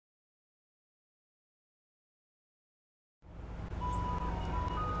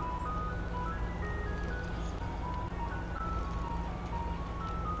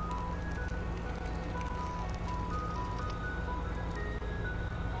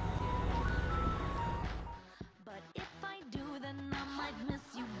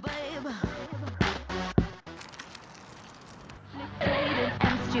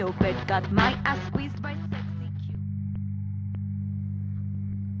Got my ass squeezed by sexy Q.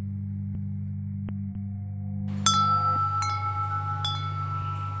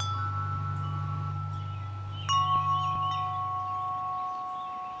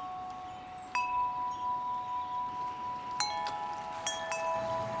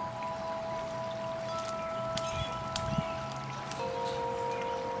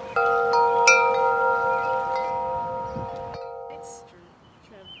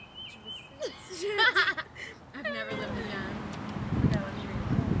 I've never lived again.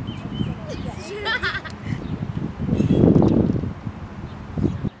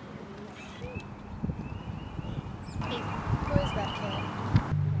 Who is that kid?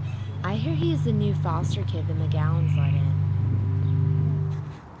 I hear he's the new foster kid the McGowans let in.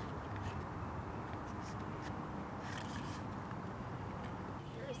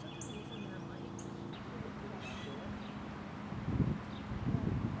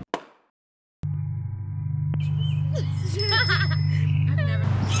 I've never.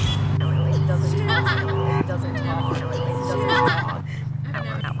 It doesn't talk. It doesn't talk. It doesn't talk. I've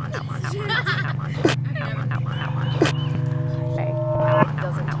never. It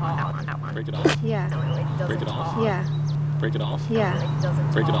doesn't talk. Break it off. Yeah. It doesn't Break it off. talk. Yeah. Break it off. Yeah. It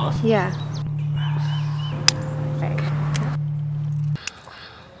doesn't Break it talk. off. Yeah.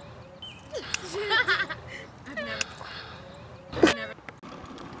 I've never. I've never.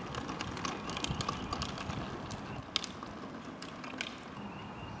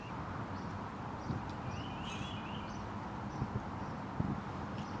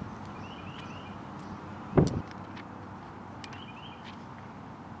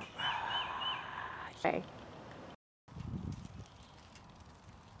 Okay.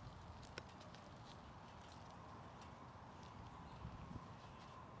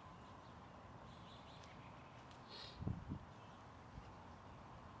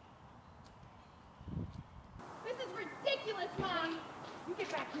 This is ridiculous, Mom! You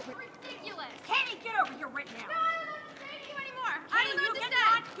get back here. Ridiculous! Katie, get over here right now. No, I don't understand you anymore. I Katie, don't know you what to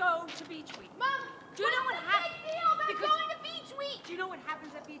cannot say. go to Beach Week. Mom, Do you know what what's happened? the big deal about Because- going to Beach Week? Do you know what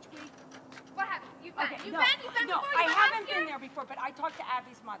happens at Beach Week? What happened? You've been. Okay, You've no, been no, before. I You've haven't last been year? there before, but I talked to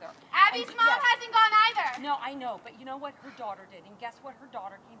Abby's mother. Abby's And- mom yes. hasn't gone either. No, I know, but you know what her daughter did, and guess what her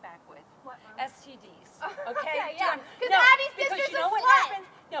daughter came back with? What, Mom? STDs. Oh, Okay. okay, Do you yeah. un- 'Cause no, Abby's because sister's you know a what slut. happens?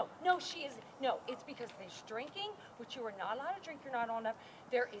 No, she is. No, it's because there's drinking, which you are not allowed to drink. You're not old enough.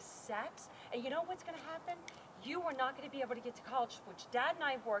 There is sex, and you know what's going to happen? You are not going to be able to get to college, which Dad and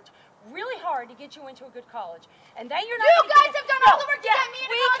I worked really hard to get you into a good college, and then you're not. You gonna guys get- have done No, all the work to yeah, get me into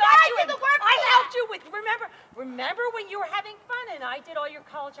we college. got I you did in. the work for I that. helped you with. Remember when you were having fun, and I did all your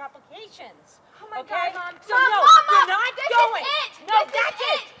college applications. Oh my Okay? God, Mom. So Mom, no, Mom, you're Mom, not this is going. it. No, This is that's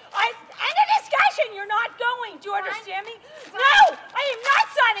it. End of discussion. You're not going. Do you understand me? Fine. No, I am not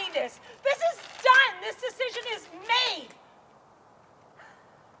signing this. This is done. This decision is made.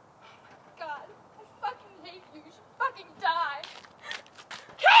 God, I fucking hate you. You should fucking die.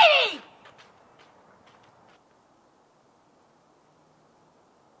 Katie!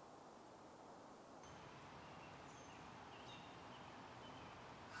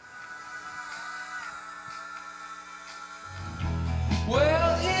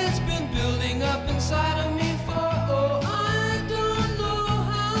 Well, it's been building up inside of me for, oh, I don't know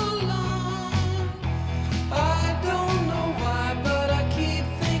how long. I don't know why, but I keep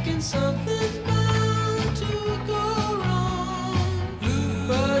thinking something's bound to go wrong.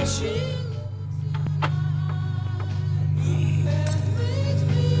 But she and makes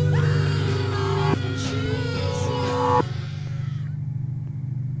me realize she's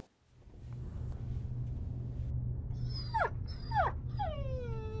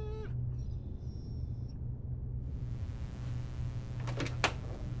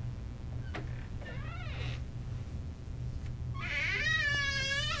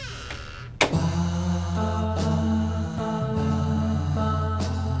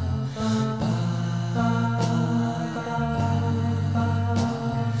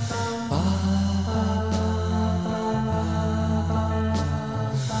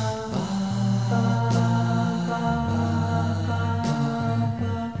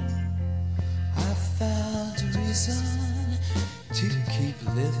I found a reason to keep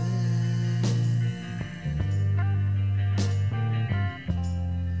living.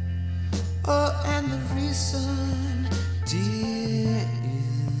 Oh, and the reason, dear,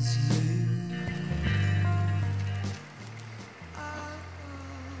 is you.